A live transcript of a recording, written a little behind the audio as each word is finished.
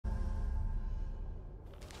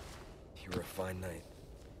You're a fine knight,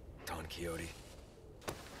 Don Quixote.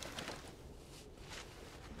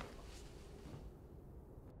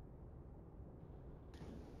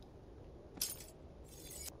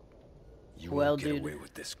 You Well, won't get dude, away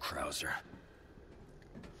with this, Krauser.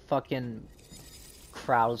 fucking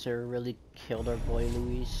Krauser really killed our boy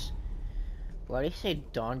Luis. Why do you say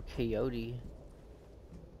Don Quixote?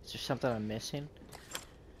 Is there something I'm missing?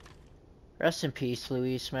 Rest in peace,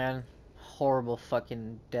 Luis, man. Horrible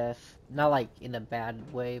fucking death. Not like in a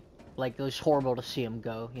bad way. Like, it was horrible to see him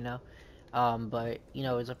go, you know? But, you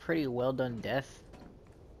know, it was a pretty well done death,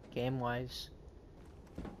 game-wise.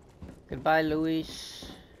 Goodbye,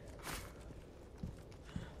 Luis.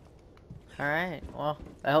 Alright, well,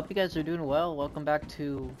 I hope you guys are doing well. Welcome back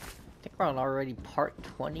to, I think we're on already part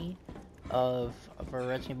 20 of our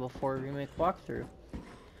Resident Evil 4 Remake walkthrough.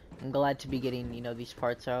 I'm glad to be getting, you know, these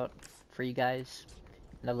parts out for you guys.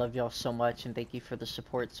 And I love y'all so much, and thank you for the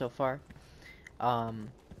support so far.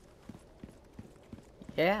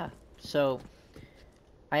 Yeah, so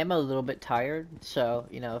I am a little bit tired, so,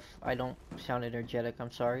 you know, if I don't sound energetic, I'm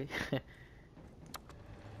sorry.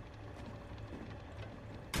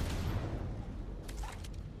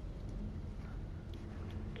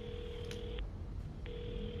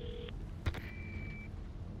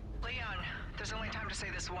 Leon, there's only time to say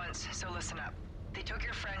this once, so listen up. They took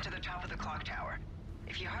your friend to the top of the clock tower.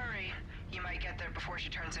 If you hurry, you might get there before she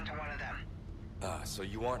turns into one of them. So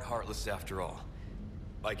you aren't heartless after all.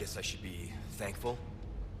 I guess I should be thankful?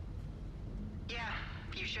 Yeah,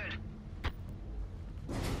 you should.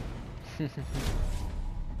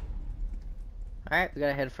 Alright, we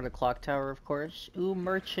gotta head for the clock tower, of course. Ooh,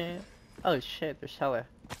 merchant. Oh shit, there's hella.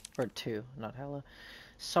 Or two, not hella.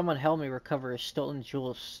 Someone help me recover a stolen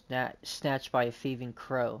jewel snatched by a thieving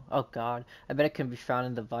crow. Oh god, I bet it can be found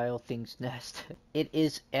in the vile thing's nest. It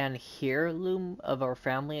is an heirloom of our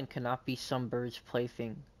family and cannot be some bird's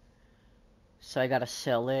plaything. So I gotta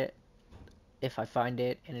sell it if I find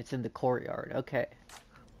it, and it's in the courtyard. Okay.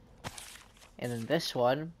 And then this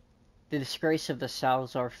one, the disgrace of the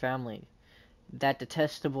Salazar family. That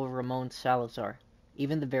detestable Ramon Salazar.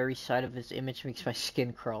 Even the very sight of his image makes my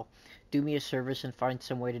skin crawl. Do me a service and find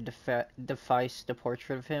some way to defice the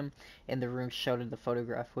portrait of him in the room shown in the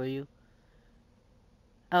photograph, will you?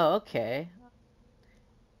 Oh, okay.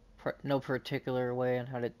 No particular way on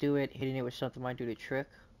how to do it. Hitting it with something might do the trick.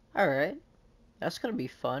 Alright. That's gonna be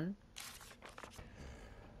fun.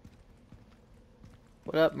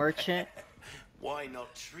 What up, merchant? Why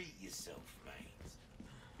not treat yourself, mate?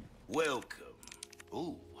 Welcome.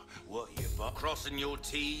 Ooh, what you crossing your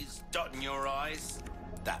T's, dotting your I's?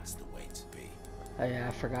 That's the way to be. Oh yeah,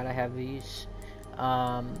 I forgot I have these.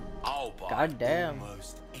 I'll buy Goddamn.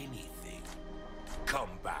 almost anything. Come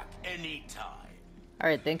back anytime.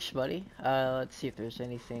 Alright, thanks, buddy. Let's see if there's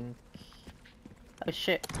anything. Oh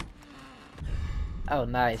shit. Oh,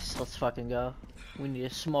 nice. Let's fucking go. We need a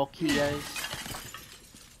small key, guys.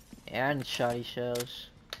 And shoddy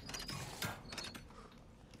shells.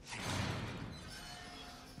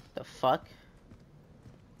 The fuck?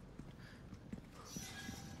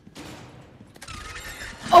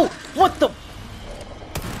 Oh! What the?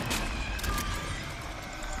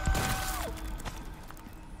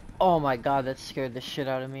 Oh my god, that scared the shit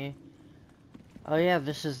out of me. Oh yeah,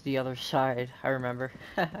 this is the other side. I remember.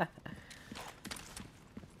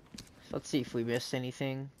 Let's see if we missed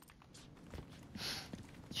anything.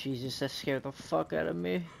 Jesus, that scared the fuck out of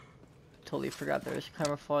me. Totally forgot there was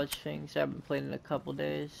camouflage things. I haven't played in a couple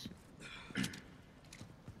days.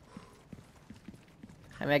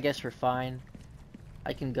 I mean, I guess we're fine.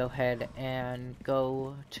 I can go ahead and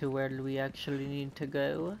go to where we actually need to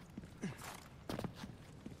go.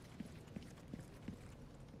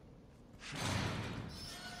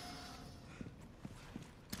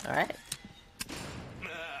 Alright.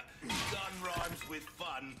 Gun rhymes with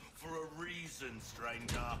fun for a reason,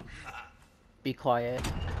 stranger. Be quiet.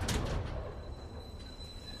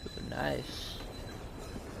 Ooh, nice.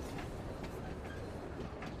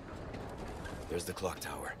 There's the clock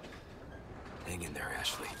tower. Hang in there,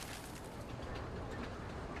 Ashley.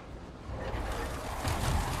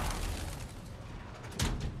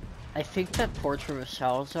 I think that portrait of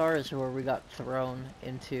Salazar is where we got thrown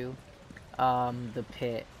into the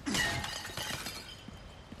pit.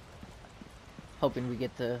 Hoping we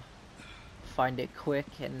get to find it quick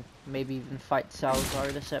and maybe even fight Salazar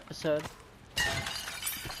this episode.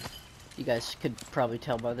 You guys could probably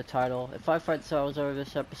tell by the title. If I fight Salazar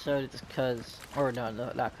this episode, it's cause, or no,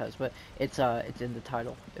 not cause, but it's in the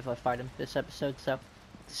title. If I fight him this episode, so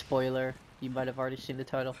spoiler, you might have already seen the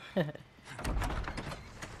title.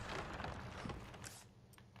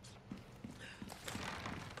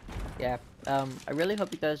 yeah, I really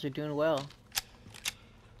hope you guys are doing well.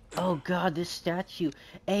 Oh god, this statue.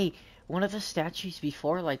 Hey, one of the statues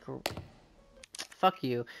before, like, fuck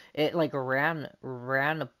you. It, like,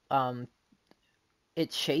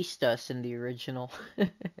 it chased us in the original.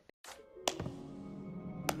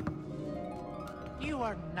 You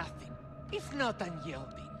are nothing, if not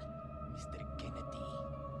unyielding, Mr. Kennedy.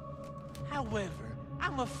 However,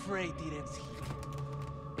 I'm afraid it ends here.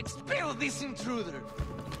 Expel this intruder!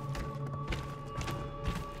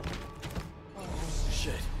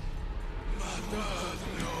 Shit.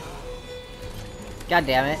 God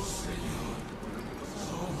damn it.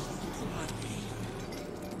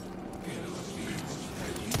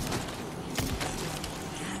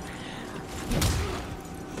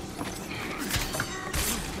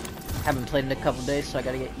 Haven't played in a couple days, so I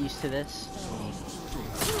gotta get used to this.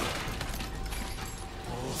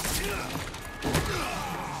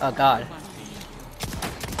 Oh god.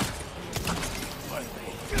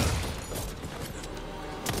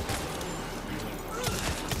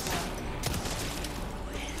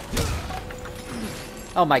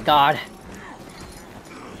 Oh my god.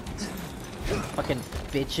 Fucking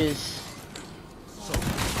bitches.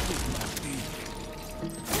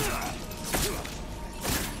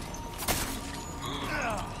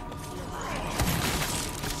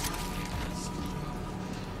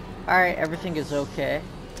 Alright, everything is okay.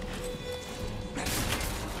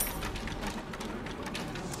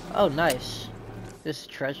 Oh, nice. This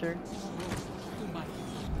treasure.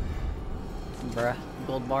 Bruh,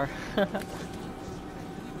 gold bar.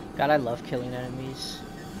 God, I love killing enemies.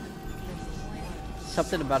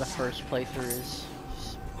 Something about a first playthrough is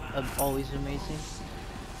always amazing.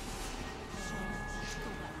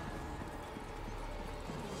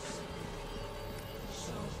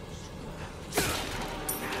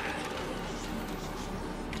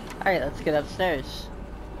 Alright, let's get upstairs.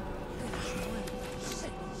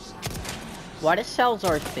 Why does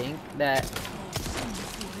Salazar think that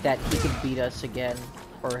he could beat us again?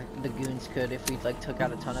 Or the goons could if we like took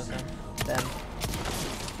out a ton of them then.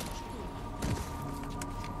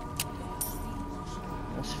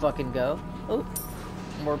 Let's fucking go. Oh,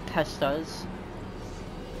 more pestas.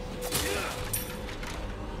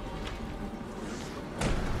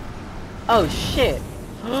 Oh shit.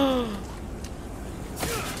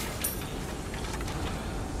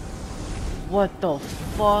 What the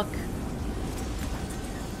fuck?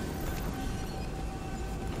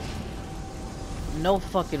 No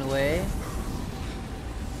fucking way.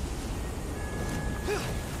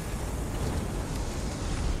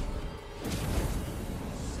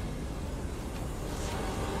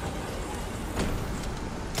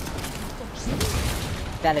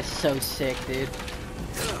 That is so sick, dude.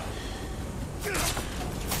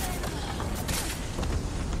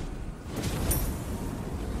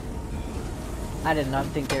 I did not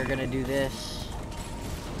think they were gonna do this.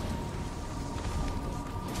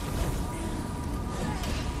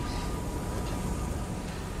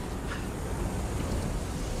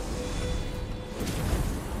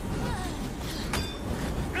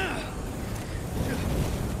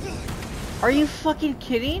 Are you fucking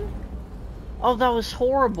kidding? Oh, that was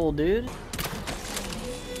horrible, dude.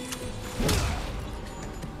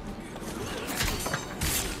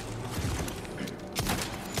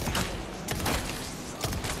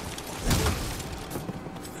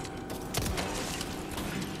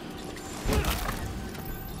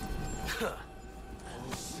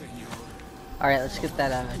 Alright, let's get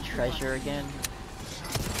that treasure again.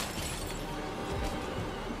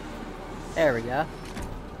 There we go.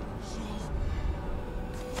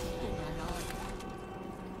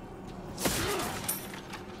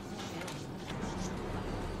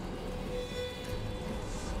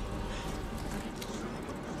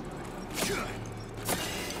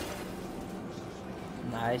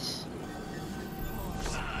 Nice.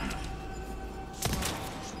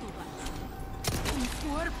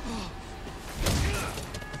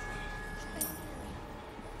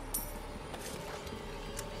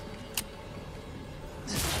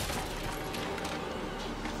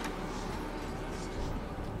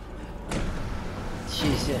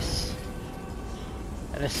 Jesus.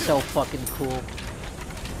 That is so fucking cool.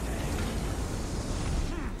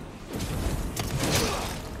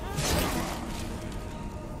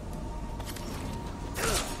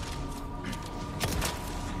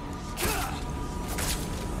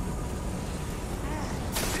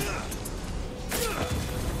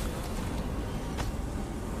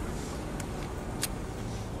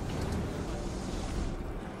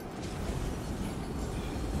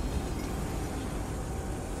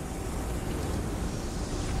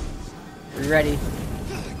 Ready.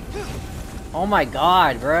 Oh my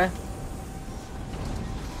god, bruh.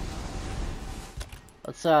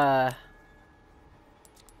 Let's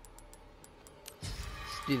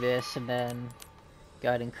do this and then go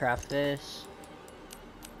ahead and craft this.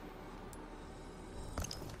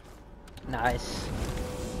 Nice.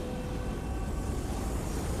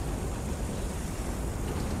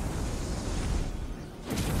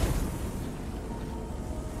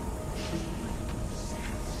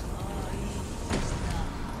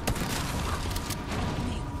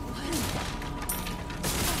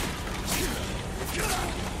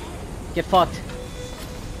 Get fucked.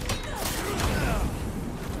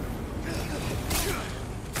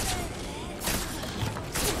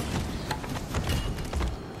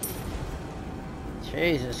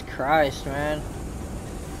 Jesus Christ, man.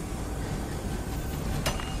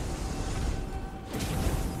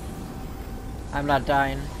 I'm not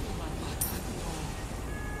dying.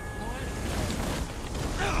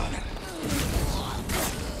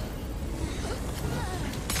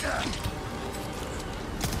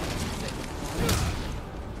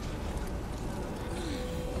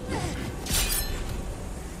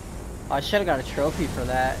 I should have got a trophy for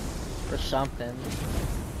that, or something.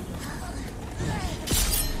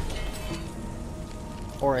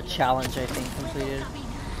 Or a challenge, I think, completed.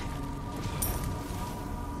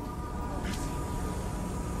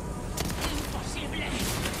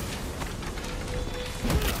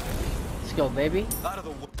 Let's go, baby.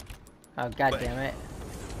 Oh, god damn it.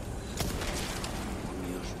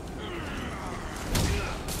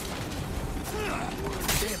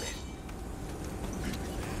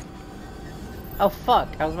 Oh fuck,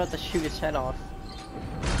 I was about to shoot his head off.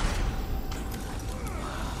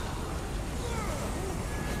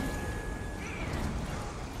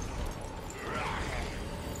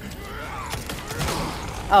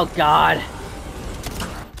 Oh god.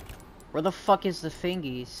 Where the fuck is the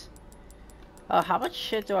thingies? Oh, how much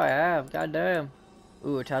shit do I have? God damn.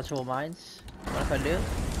 Ooh, attachable mines. What if I do?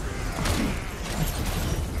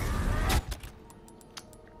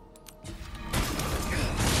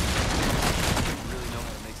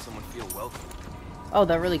 Oh,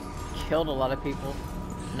 that really killed a lot of people.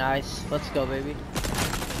 Nice. Let's go, baby.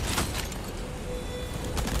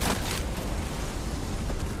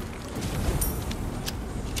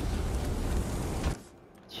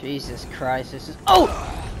 Jesus Christ, this is— oh!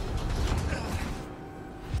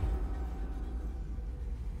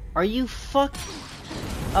 Are you fuck—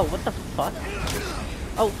 oh, what the fuck?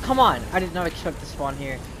 Oh, come on! I did not expect to spawn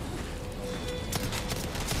here.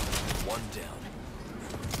 One down.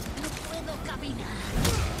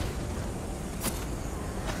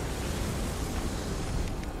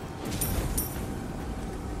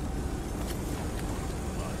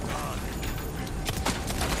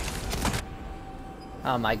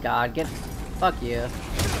 Oh my god, get— fuck you. You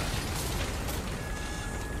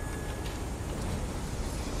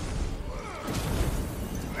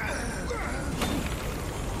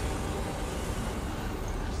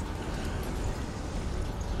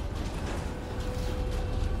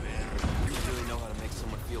really know how to make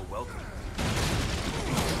someone feel welcome.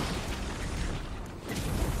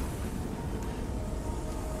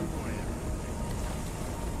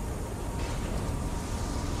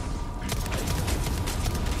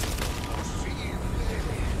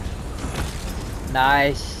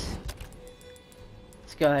 Nice.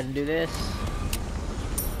 Let's go ahead and do this.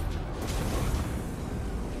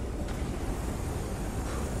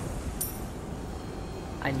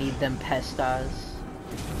 I need them pestas.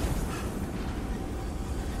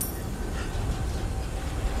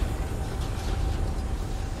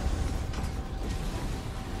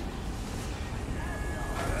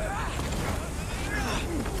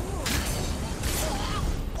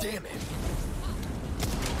 Damn it.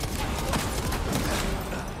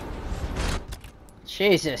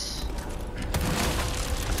 Jesus.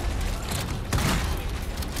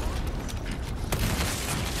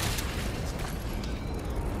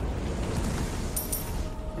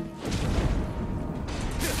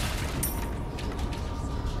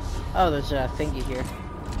 Oh, there's a thingy here.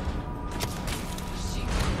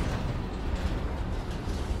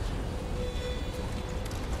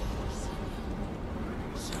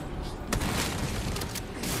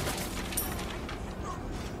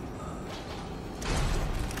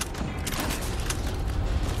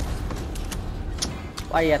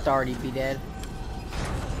 Why you have to already be dead?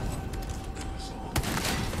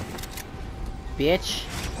 Bitch.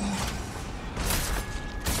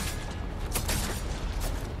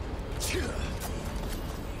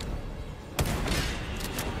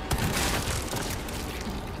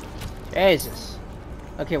 Jesus.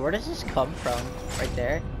 Okay, where does this come from? Right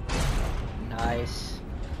there? Nice.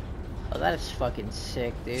 Oh, that is fucking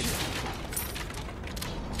sick, dude.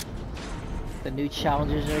 The new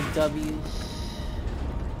challenges are W's.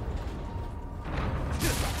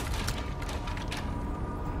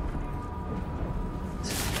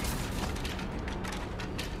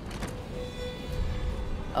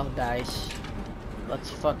 Oh, nice. Let's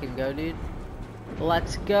fucking go, dude.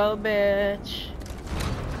 Let's go, bitch.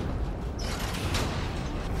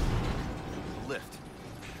 Lift.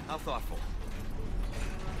 How thoughtful.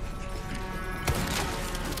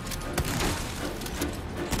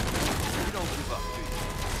 You don't give up, do you?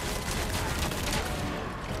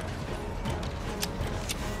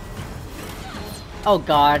 Oh,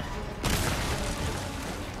 God.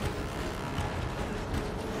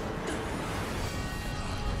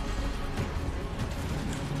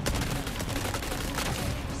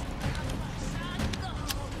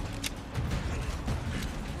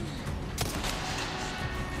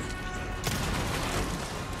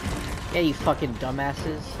 Yeah, you fucking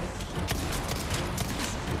dumbasses.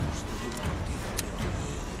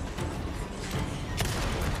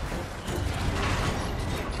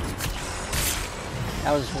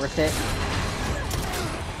 That was worth it.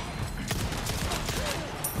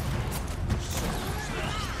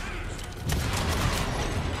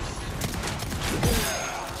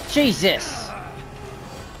 Jesus!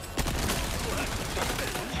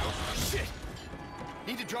 Shit!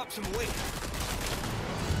 Need to drop some weight.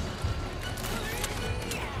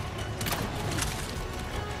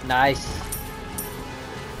 Nice.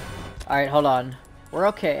 Alright, hold on. We're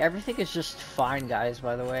okay. Everything is just fine, guys,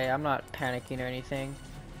 by the way. I'm not panicking or anything.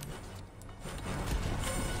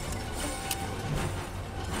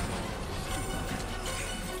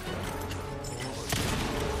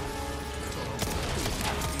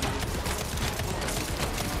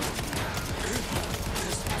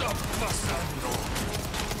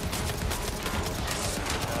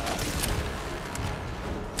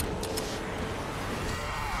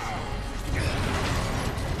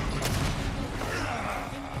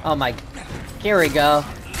 Oh my, here we go.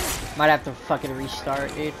 Might have to fucking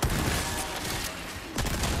restart, dude.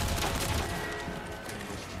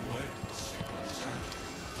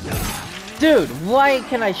 Dude, why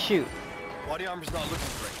can I shoot? Body armor's not looking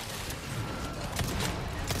great.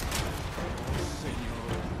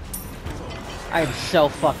 I am so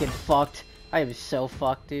fucking fucked. I am so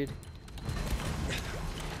fucked, dude.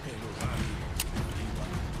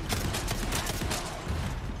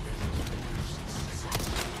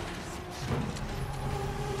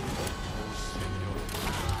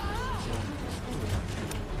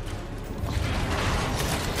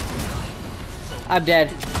 I'm dead.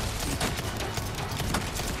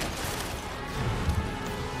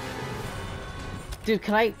 Dude,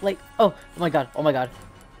 can I, like, oh my god, oh my god.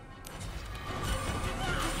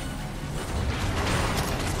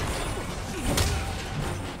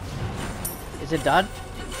 Is it done?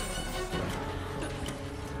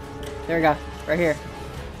 There we go, right here.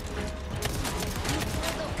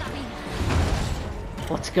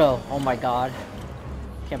 Let's go, oh my god.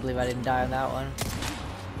 Can't believe I didn't die on that one.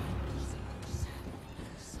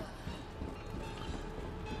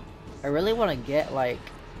 I really want to get, like,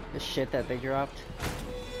 the shit that they dropped.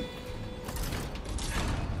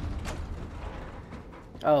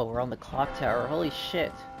 Oh, we're on the clock tower. Holy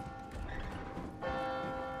shit.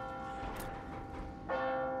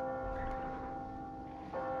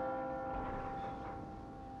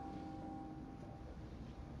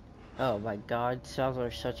 Oh my god,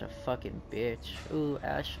 Salazar's such a fucking bitch. Ooh,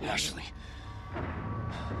 Ashley. Ashley.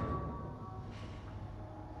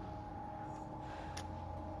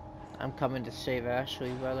 I'm coming to save Ashley,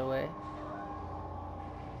 by the way.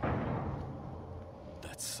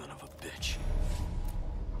 That son of a bitch.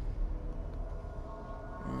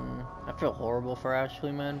 I feel horrible for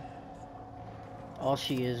Ashley, man. All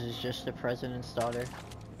she is just the president's daughter.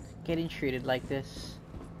 Getting treated like this.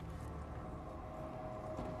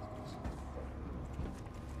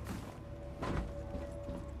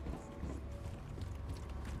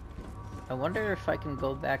 I wonder if I can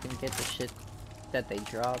go back and get the shit that they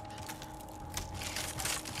dropped.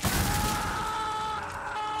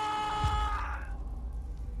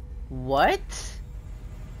 What?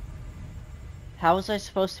 How was I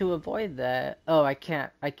supposed to avoid that? Oh, I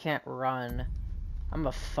can't run. I'm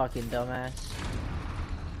a fucking dumbass.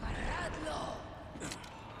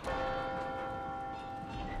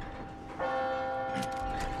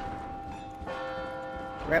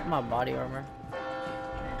 Rep my body armor.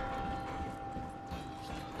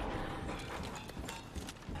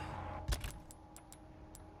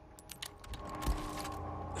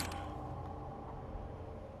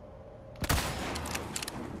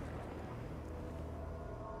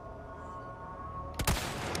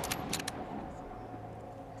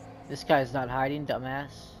 This guy's not hiding,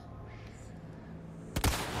 dumbass.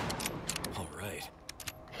 All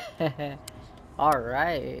right.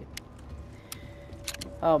 Alright.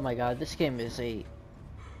 Oh my god, this game is a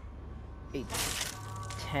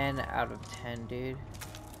 10 out of 10, dude.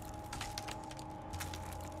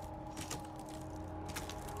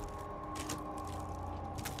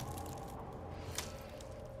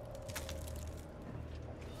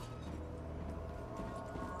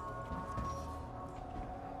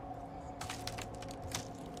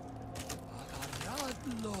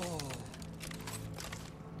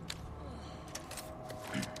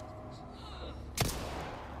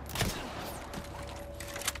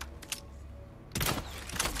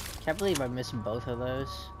 Can't believe I'm missing both of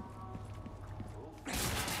those.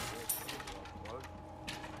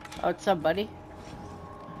 Oh, what's up, buddy?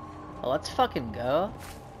 Well, let's fucking go.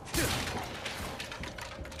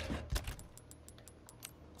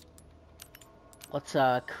 Let's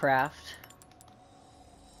craft.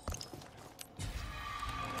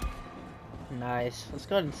 Nice. Let's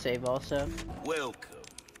go ahead and save also. Welcome.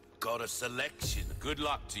 Got a selection. Good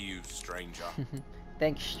luck to you, stranger.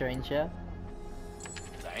 Thanks, stranger.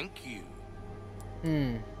 Thank you.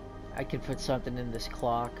 I could put something in this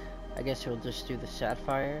clock. I guess we'll just do the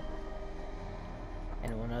sapphire.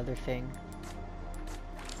 And one other thing.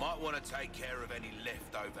 Might want to take care of any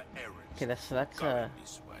leftover errands. Okay, that's Going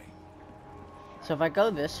this way. So if I go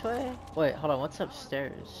this way, wait, hold on, what's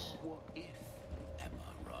upstairs? What if? Am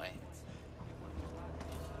I right?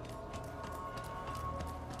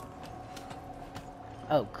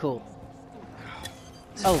 Oh, cool.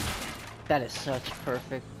 Oh, that is such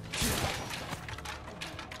perfect.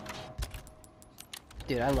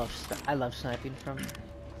 Dude, I love sniping from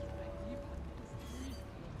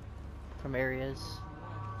areas.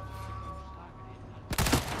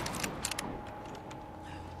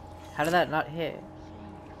 How did that not hit?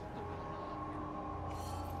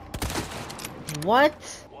 What?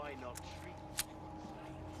 Why not treat?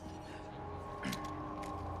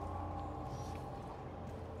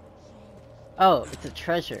 Oh, it's a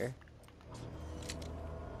treasure.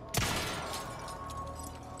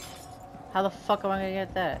 How the fuck am I gonna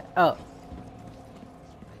get that? Oh.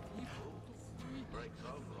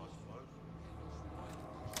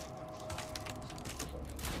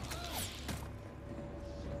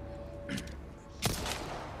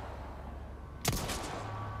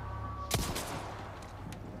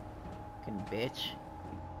 Fucking bitch.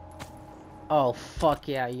 Oh, fuck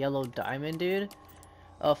yeah, yellow diamond, dude.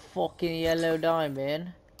 A fucking yellow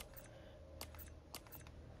diamond.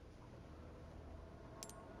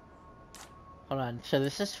 Hold on, so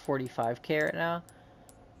this is 45k right now?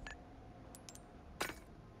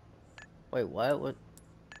 Wait, what?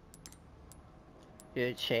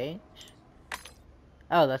 Did it change?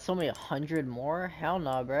 Oh, that's only 100 more? Hell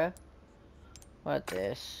nah, bruh. What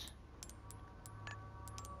this?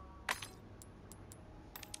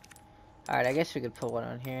 Alright, I guess we could put one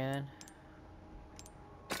on here then.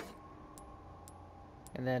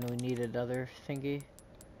 And then we need another thingy.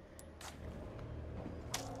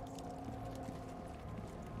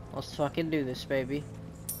 Let's fucking do this, baby.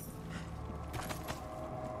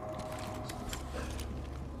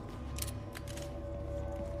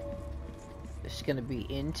 This is gonna be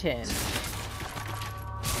intense.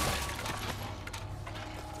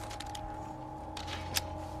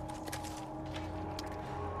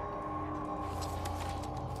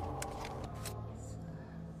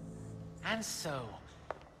 And so,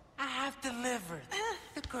 I have delivered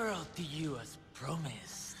the girl to you as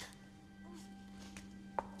promised.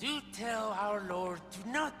 Do tell our Lord to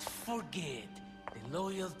not forget the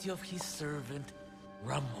loyalty of his servant,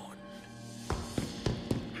 Ramon.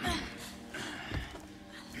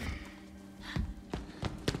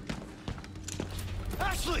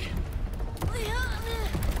 Ashley!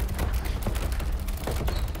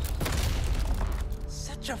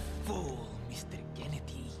 Such a fool, Mr.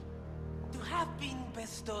 Kennedy. To have been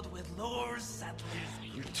bestowed with Lord Sadler's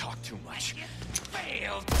You talk too much.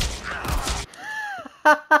 failed.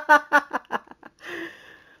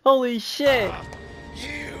 Holy shit!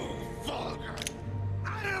 You vulgar,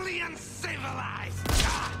 utterly uncivilized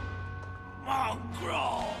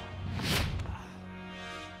mongrel.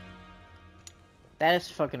 That is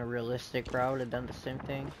fucking realistic, bro. I would have done the same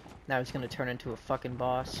thing. Now he's gonna turn into a fucking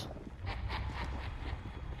boss.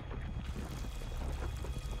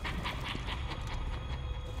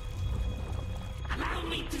 Allow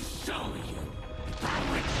me to show you the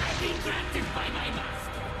power I've been granted by my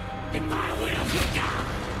master. The power of your god.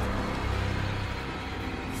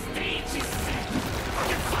 Stage is set for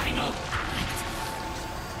the final act.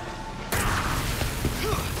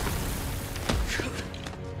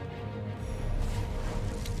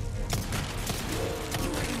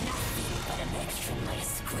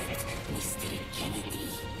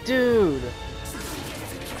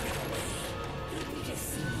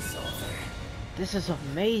 This is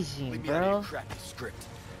amazing, Leave me out of bro. your crappy script.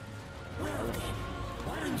 Well then,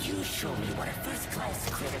 why don't you show me what a first-class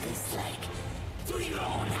script is like? Through your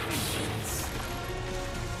own actions.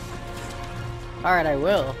 Alright, I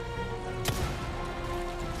will.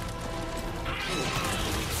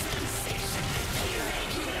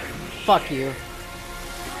 Fuck you.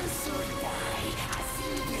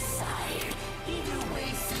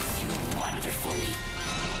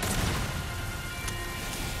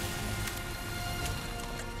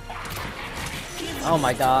 Oh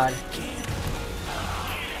my god.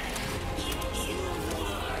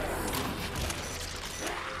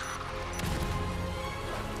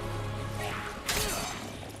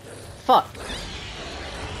 Fuck.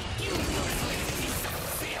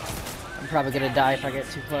 I'm probably gonna die if I get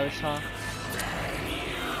too close, huh?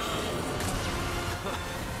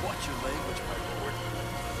 Watch your language, my lord.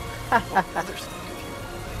 What other stuff could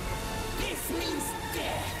you? This means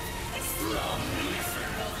death. A slow,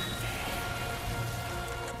 miserable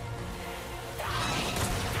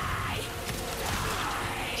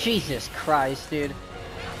Jesus Christ, dude.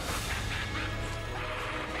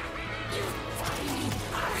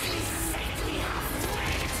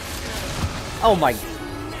 Oh my...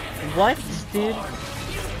 What, dude?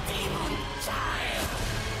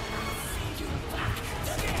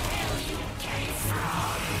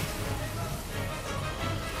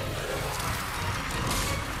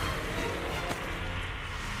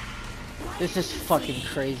 This is fucking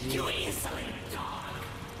crazy.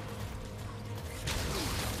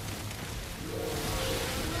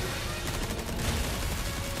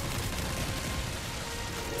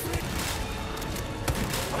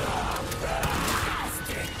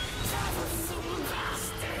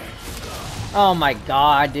 Oh my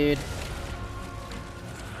god, dude.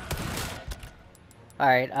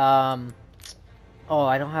 Alright, oh,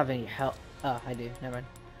 I don't have any help. Oh, I do. Never mind.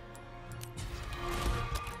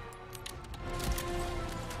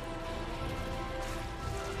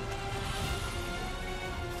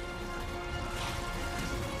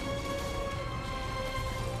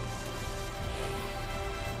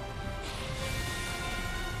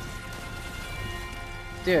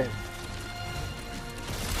 Dude.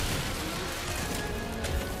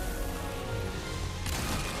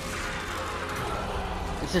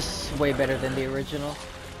 This is way better than the original.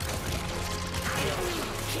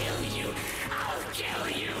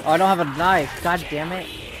 Oh, I don't have a knife. God damn it.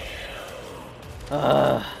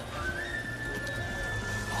 Ugh.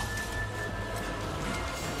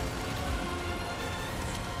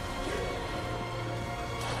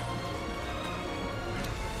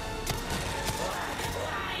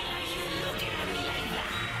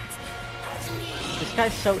 This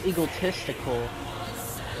guy's so egotistical.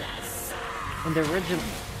 In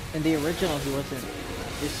the original, he wasn't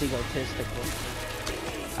this egotistical.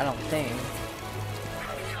 I don't think.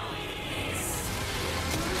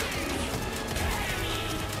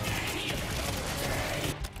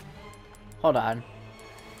 Hold on.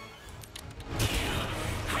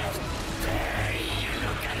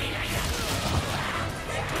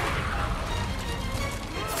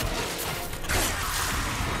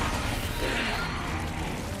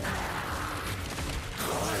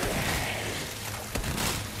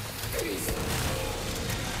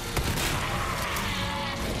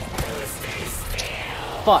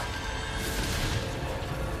 Fuck.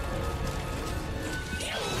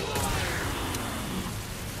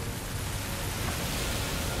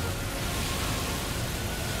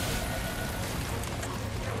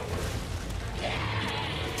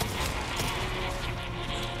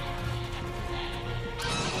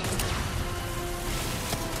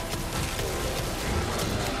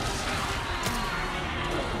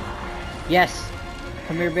 Yes.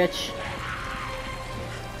 Come here, bitch.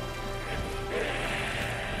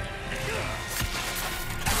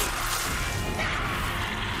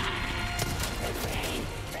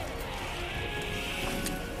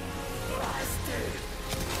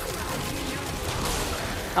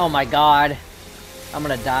 Oh my god. I'm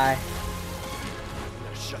gonna die. I'm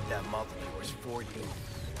gonna shut that mouth of yours for you.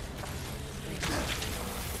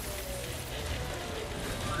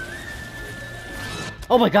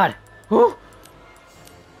 Oh my god. Whew.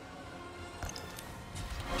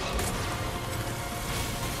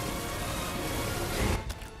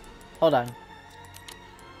 Hold on.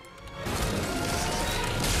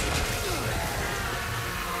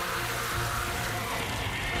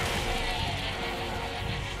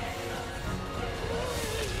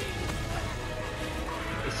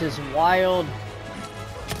 This is wild.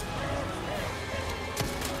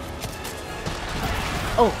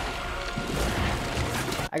 Oh!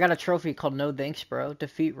 I got a trophy called No Thanks, bro.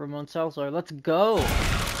 Defeat Ramon Salazar. Let's go!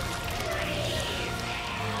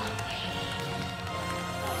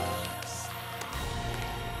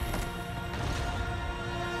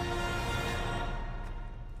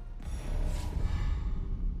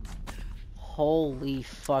 Holy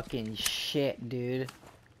fucking shit, dude.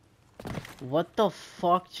 What the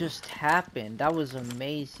fuck just happened? That was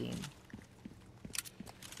amazing.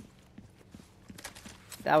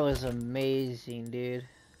 That was amazing, dude.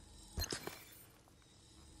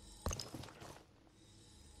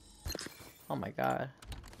 Oh my god.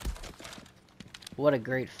 What a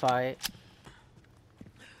great fight.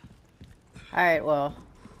 Alright, well.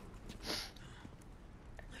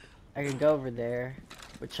 I can go over there,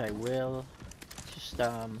 which I will. Just,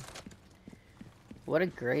 what a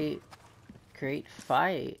great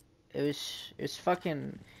fight. It was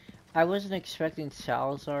fucking, I wasn't expecting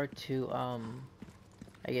Salazar to, I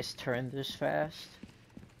guess turn this fast.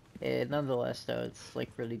 Nonetheless, though, it's, like,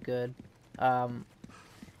 really good.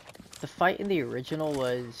 The fight in the original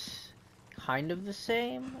was kind of the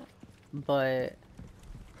same, but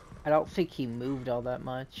I don't think he moved all that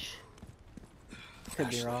much.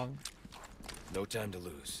 Could be wrong. No time to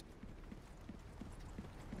lose.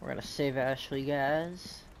 We're gonna save Ashley,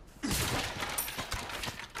 guys.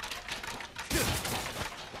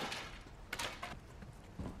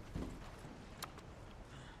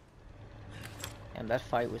 And that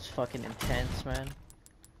fight was fucking intense, man.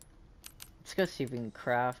 Let's go see if we can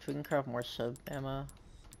craft. We can craft more sub ammo.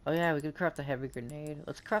 Oh yeah, we could craft a heavy grenade.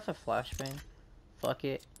 Let's craft a flashbang. Fuck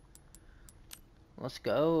it. Let's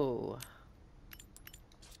go.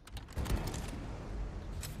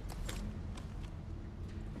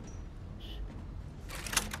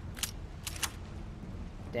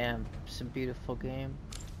 Damn, it's a beautiful game.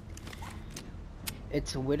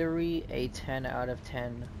 It's Wittery a 10 out of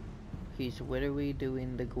 10. He's Wittery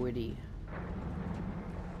doing the gwitty.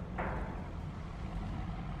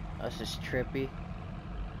 That's just trippy.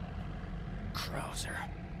 Krauser.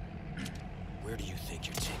 Where do you think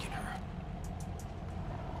you're taking her?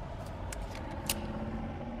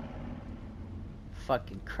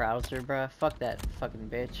 Fucking Krauser, bruh. Fuck that fucking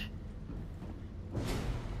bitch.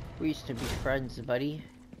 We used to be friends, buddy.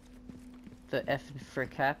 The effing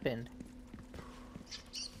frick happened.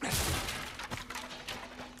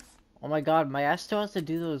 Oh my god, my ass still has to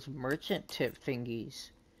do those merchant tip thingies.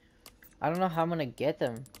 I don't know how I'm gonna get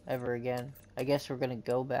them ever again. I guess we're gonna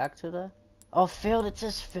go back to the... Oh, failed, it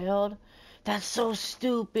says failed? That's so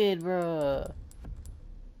stupid, bruh.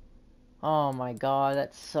 Oh my god,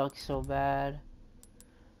 that sucks so bad.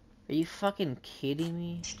 Are you fucking kidding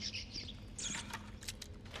me?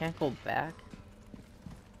 Can't go back?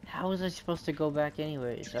 How was I supposed to go back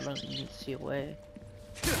anyways? I don't even see a way.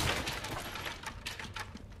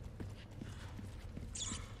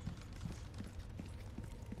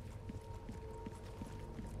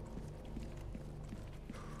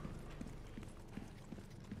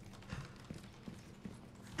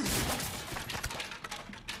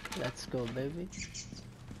 Let's go, baby.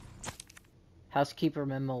 Housekeeper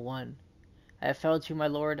Memo 1. I have failed you, my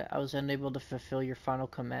lord. I was unable to fulfill your final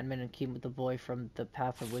commandment and keep the boy from the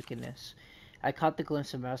path of wickedness. I caught the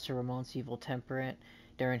glimpse of Master Ramon's evil temperament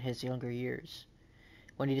during his younger years.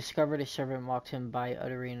 When he discovered a servant mocked him by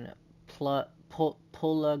uttering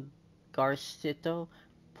Polagarcito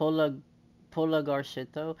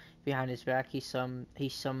behind his back, he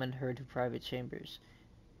summoned her to private chambers.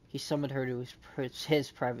 He summoned her to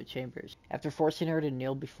his private chambers. After forcing her to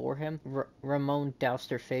kneel before him, Ramon doused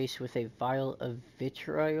her face with a vial of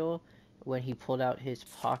vitriol when he pulled out his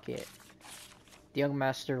pocket. The young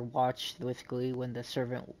master watched with glee when the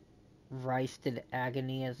servant writhed in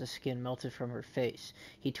agony as the skin melted from her face.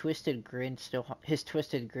 His twisted grin still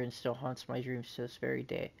haunts my dreams to this very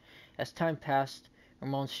day. As time passed,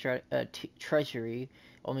 Ramon's treachery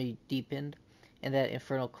only deepened, and that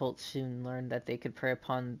infernal cult soon learned that they could prey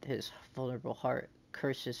upon his vulnerable heart.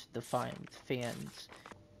 Curses the fans.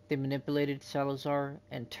 They manipulated Salazar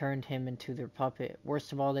and turned him into their puppet.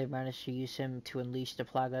 Worst of all, they managed to use him to unleash the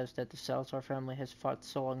plagas that the Salazar family has fought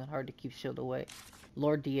so long and hard to keep sealed away.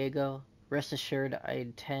 Lord Diego, rest assured I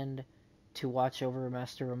intend to watch over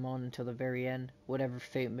Master Ramon until the very end, whatever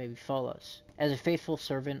fate may befall us. As a faithful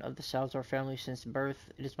servant of the Salazar family since birth,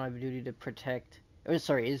 it is my duty to protect... it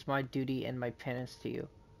is my duty and my penance to you.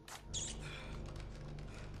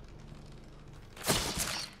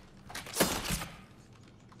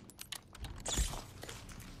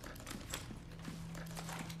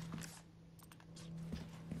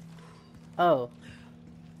 Oh.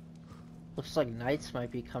 Looks like knights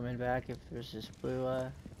might be coming back if there's this blue,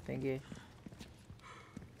 thingy.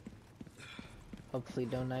 Hopefully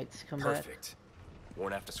no knights come back. Perfect.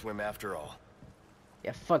 Won't have to swim after all.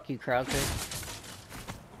 Yeah, fuck you, Krauser.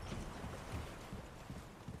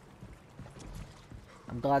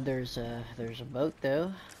 I'm glad there's a boat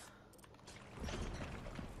though.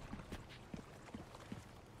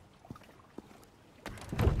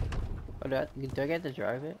 Do I get to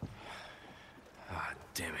drive it? Ah,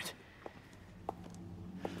 damn it.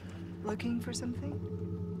 Looking for something?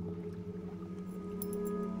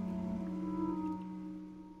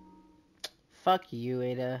 Fuck you,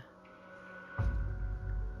 Ada.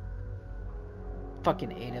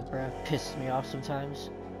 Fucking Ada, bruh. Pisses me off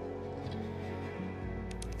sometimes.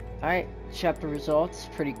 Alright, chapter results.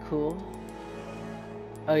 Pretty cool.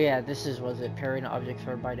 Oh yeah, this is, was it? Parrying objects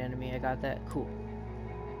for a bite enemy. I got that. Cool.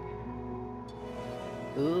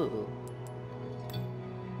 Ooh.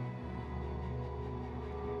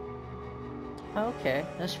 Okay,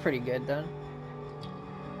 that's pretty good then.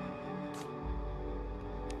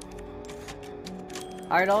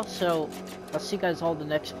 Alright, also, I'll see you guys all in the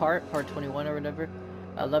next part, part 21 or whatever.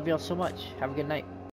 I love y'all so much. Have a good night.